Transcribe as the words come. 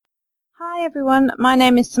Hi everyone, my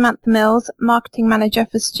name is Samantha Mills, Marketing Manager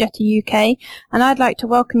for Sogeti UK, and I'd like to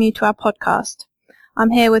welcome you to our podcast.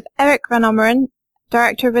 I'm here with Eric Van Ommeren,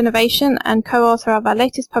 Director of Innovation and co-author of our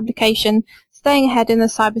latest publication, Staying Ahead in the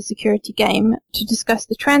Cybersecurity Game, to discuss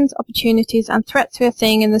the trends, opportunities and threats we are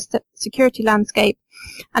seeing in the security landscape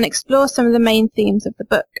and explore some of the main themes of the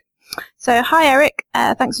book. So hi Eric,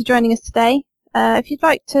 thanks for joining us today. If you'd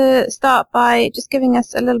like to start by just giving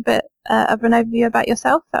us a little bit of an overview about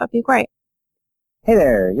yourself, that would be great. Hey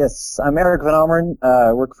there. Yes, I'm Eric Van Ommeren.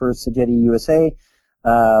 I work for Sogeti USA.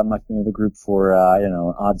 I've been with the group for,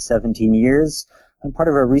 odd 17 years. I'm part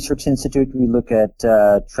of a research institute. We look at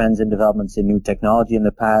trends and developments in new technology. In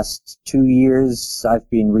the past 2 years, I've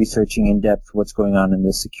been researching in depth what's going on in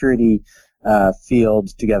the security field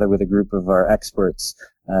together with a group of our experts,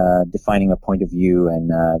 defining a point of view and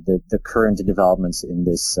the current developments in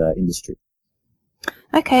this industry.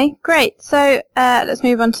 Okay, great. So let's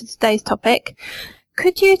move on to today's topic.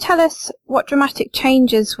 Could you tell us what dramatic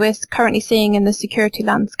changes we're currently seeing in the security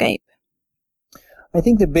landscape? I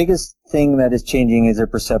think the biggest thing that is changing is a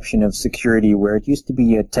perception of security, where it used to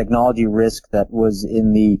be a technology risk that was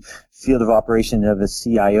in the field of operation of a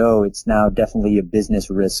CIO. It's now definitely a business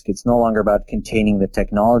risk. It's no longer about containing the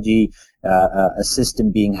technology, a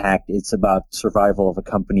system being hacked. It's about survival of a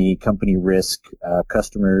company risk,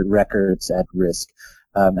 customer records at risk.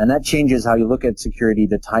 And that changes how you look at security,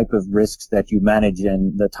 the type of risks that you manage,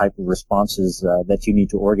 and the type of responses that you need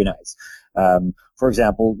to organize. For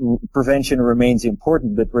example, prevention remains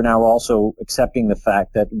important, but we're now also accepting the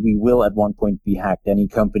fact that we will at one point be hacked. Any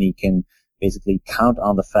company can basically count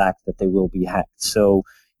on the fact that they will be hacked. So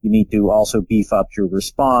you need to also beef up your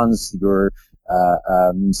response, your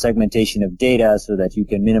segmentation of data so that you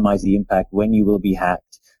can minimize the impact when you will be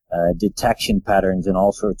hacked, detection patterns and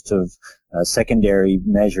all sorts of secondary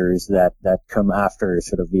measures that come after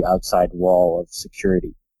sort of the outside wall of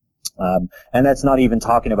security. And that's not even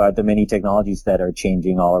talking about the many technologies that are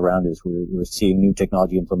changing all around us. We're seeing new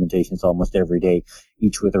technology implementations almost every day,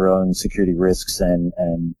 each with their own security risks and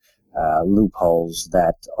loopholes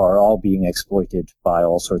that are all being exploited by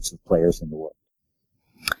all sorts of players in the world.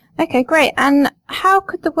 Okay, great. And how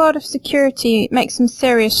could the world of security make some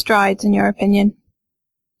serious strides, in your opinion?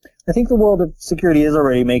 I think the world of security is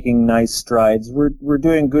already making nice strides. We're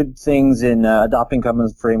doing good things in adopting common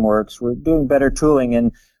frameworks. We're doing better tooling,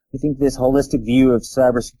 and I think this holistic view of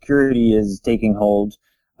cybersecurity is taking hold.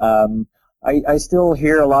 I still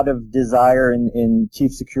hear a lot of desire in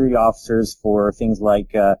chief security officers for things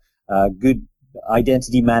like good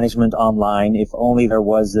identity management online. If only there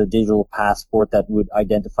was a digital passport that would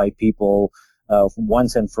identify people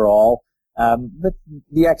once and for all. But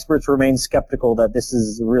the experts remain skeptical that this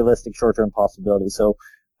is a realistic short-term possibility. So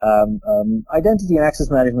identity and access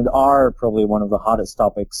management are probably one of the hottest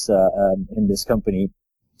topics in this company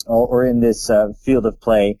or in this field of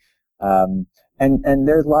play. And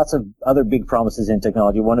there's lots of other big promises in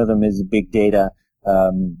technology. One of them is big data,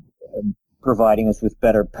 providing us with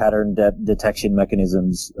better pattern detection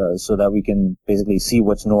mechanisms so that we can basically see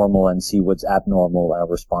what's normal and see what's abnormal and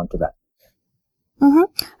respond to that.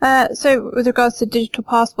 Mm-hmm. So with regards to digital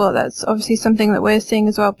passport, that's obviously something that we're seeing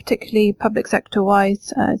as well, particularly public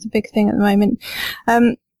sector-wise. It's a big thing at the moment.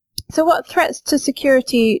 So what threats to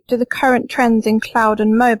security do the current trends in cloud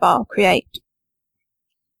and mobile create?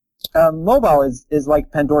 Mobile is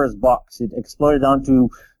like Pandora's box. It exploded onto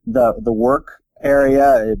the work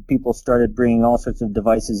area. People started bringing all sorts of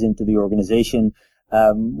devices into the organization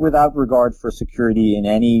without regard for security in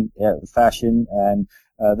any fashion. And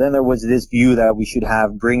then there was this view that we should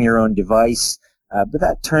bring your own device. But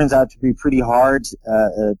that turns out to be pretty hard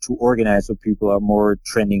to organize, so people are more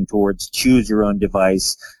trending towards choose your own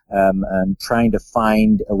device and trying to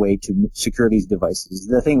find a way to secure these devices.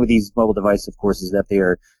 The thing with these mobile devices, of course, is that they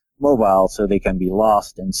are mobile, so they can be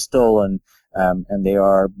lost and stolen, and they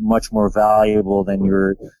are much more valuable than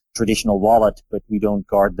your traditional wallet, but we don't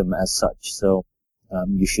guard them as such. So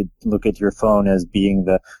you should look at your phone as being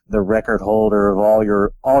the record holder of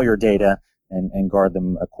all your data and guard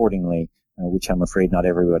them accordingly. Which I'm afraid not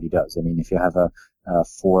everybody does. I mean, if you have a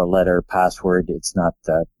 4-letter password, it's not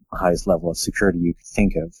the highest level of security you could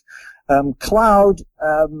think of. Cloud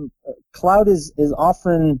is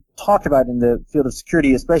often talked about in the field of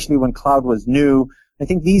security, especially when cloud was new. I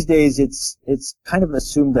think these days it's kind of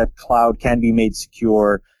assumed that cloud can be made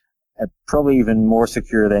secure, probably even more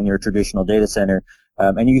secure than your traditional data center.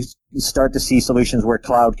 And you start to see solutions where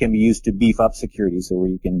cloud can be used to beef up security, so where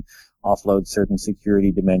you can offload certain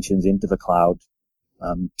security dimensions into the cloud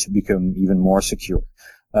to become even more secure.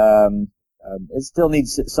 it still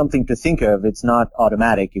needs something to think of. It's not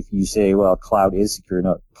automatic. If you say, well, cloud is secure,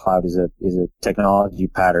 no, cloud is a technology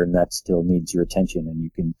pattern that still needs your attention, and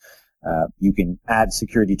you can add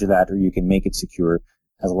security to that, or you can make it secure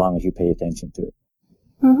as long as you pay attention to it.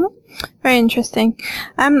 Mm-hmm. Very interesting.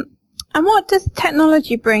 And what does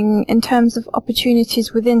technology bring in terms of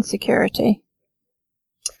opportunities within security?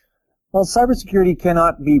 Well, cybersecurity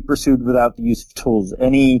cannot be pursued without the use of tools.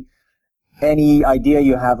 Any idea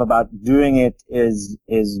you have about doing it is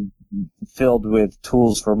filled with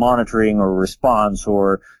tools for monitoring or response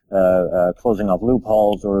or closing off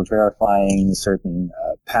loopholes or verifying certain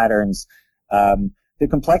patterns. The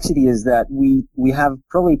complexity is that we have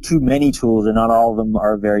probably too many tools, and not all of them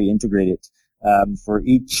are very integrated. For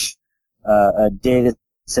each data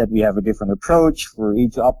set, we have a different approach. For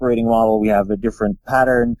each operating model, we have a different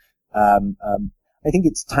pattern. I think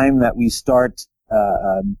it's time that we start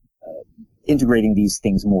integrating these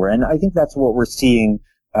things more, and I think that's what we're seeing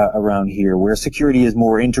around here, where security is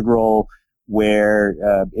more integral, where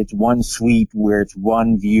it's one suite, where it's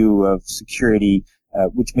one view of security,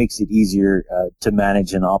 which makes it easier to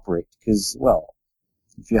manage and operate. Because, well,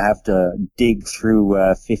 if you have to dig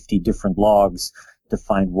through 50 different logs to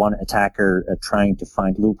find one attacker trying to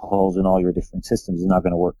find loopholes in all your different systems, it's not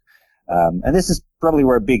going to work. And this is probably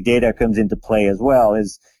where big data comes into play as well,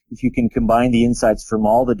 is if you can combine the insights from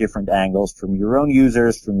all the different angles, from your own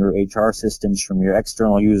users, from your HR systems, from your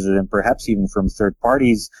external users, and perhaps even from third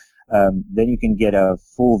parties, then you can get a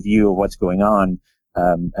full view of what's going on,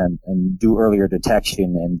 and do earlier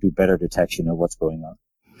detection and do better detection of what's going on.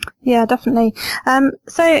 Yeah, definitely.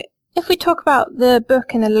 So if we talk about the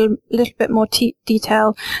book in a little bit more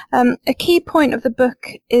detail, a key point of the book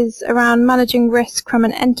is around managing risk from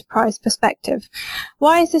an enterprise perspective.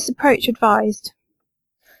 Why is this approach advised?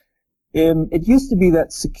 It used to be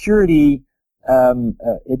that security,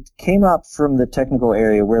 it came up from the technical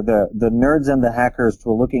area where the nerds and the hackers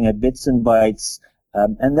were looking at bits and bytes,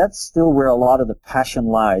 and that's still where a lot of the passion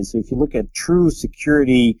lies. So if you look at true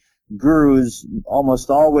security gurus, almost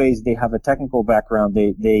always they have a technical background.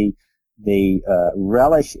 They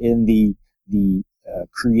relish in the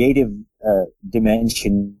creative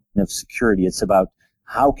dimension of security. It's about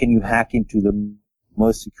how can you hack into the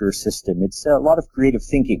most secure system. It's a lot of creative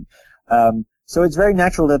thinking. So it's very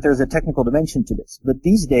natural that there's a technical dimension to this. But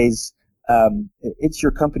these days, it's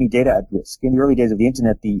your company data at risk. In the early days of the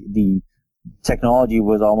internet, the technology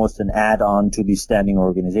was almost an add-on to the standing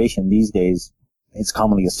organization. These days, it's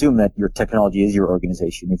commonly assumed that your technology is your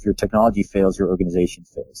organization. If your technology fails, your organization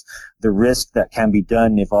fails. The risk that can be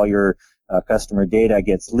done if all your customer data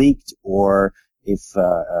gets leaked, or if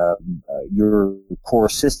your core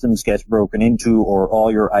systems gets broken into, or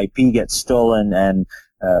all your IP gets stolen and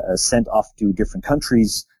sent off to different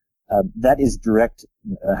countries, that is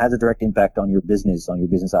has a direct impact on your business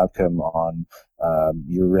outcome, on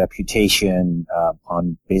your reputation,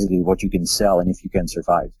 on basically what you can sell and if you can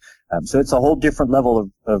survive. So it's a whole different level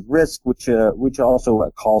of risk, which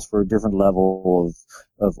also calls for a different level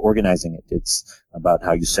of organizing it. It's about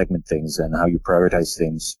how you segment things and how you prioritize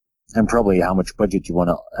things, and probably how much budget you want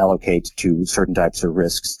to allocate to certain types of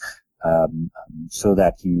risks, so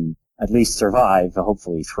that you at least survive,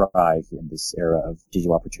 hopefully thrive in this era of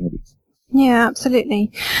digital opportunities. Yeah,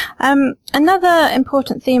 absolutely. Another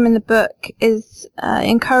important theme in the book is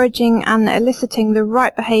encouraging and eliciting the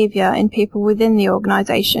right behaviour in people within the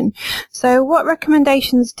organisation. So what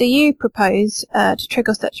recommendations do you propose to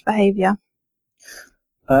trigger such behaviour?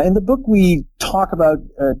 In the book, we talk about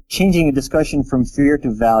changing a discussion from fear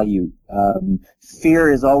to value.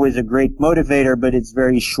 Fear is always a great motivator, but it's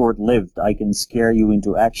very short-lived. I can scare you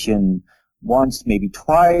into action once, maybe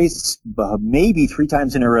twice, maybe 3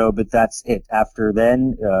 times in a row, but that's it. After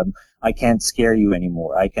then, I can't scare you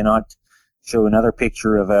anymore. I cannot show another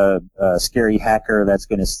picture of a scary hacker that's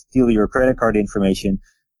going to steal your credit card information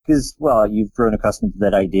because, well, you've grown accustomed to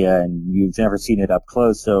that idea and you've never seen it up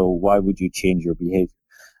close, so why would you change your behavior?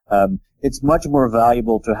 It's much more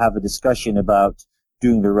valuable to have a discussion about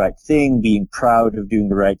doing the right thing, being proud of doing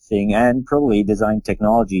the right thing, and probably design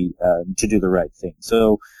technology to do the right thing.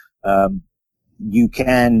 So you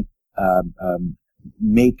can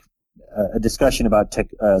make a discussion about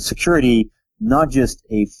security not just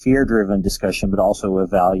a fear-driven discussion, but also a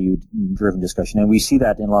value-driven discussion. And we see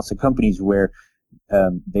that in lots of companies where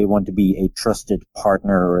they want to be a trusted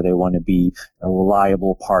partner, or they want to be a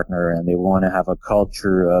reliable partner, and they want to have a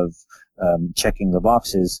culture of checking the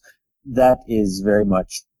boxes. That is very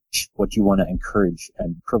much what you want to encourage,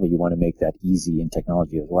 and probably you want to make that easy in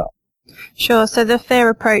technology as well. Sure. So the fear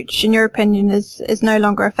approach, in your opinion, is no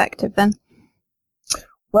longer effective then?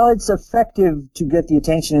 Well, it's effective to get the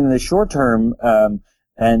attention in the short term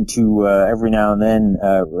and to every now and then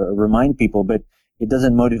remind people, but it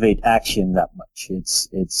doesn't motivate action that much.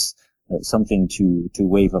 It's something to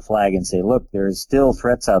wave a flag and say, look, there's still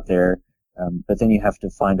threats out there, but then you have to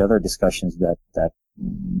find other discussions that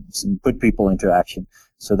put people into action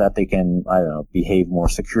so that they can, I don't know, behave more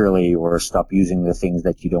securely or stop using the things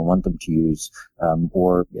that you don't want them to use,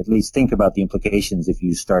 or at least think about the implications if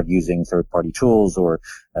you start using third-party tools or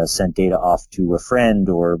send data off to a friend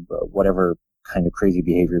or whatever kind of crazy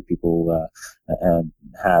behavior people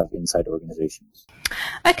have inside organizations.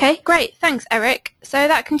 Okay, great. Thanks, Eric. So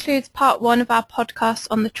that concludes part 1 of our podcast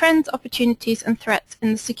on the trends, opportunities and threats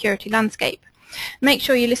in the security landscape. Make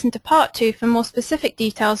sure you listen to part 2 for more specific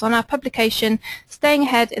details on our publication, Staying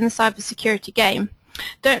Ahead in the Cybersecurity Game.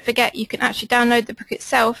 Don't forget you can actually download the book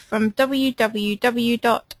itself from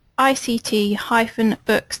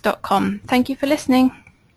www.ict-books.com. Thank you for listening.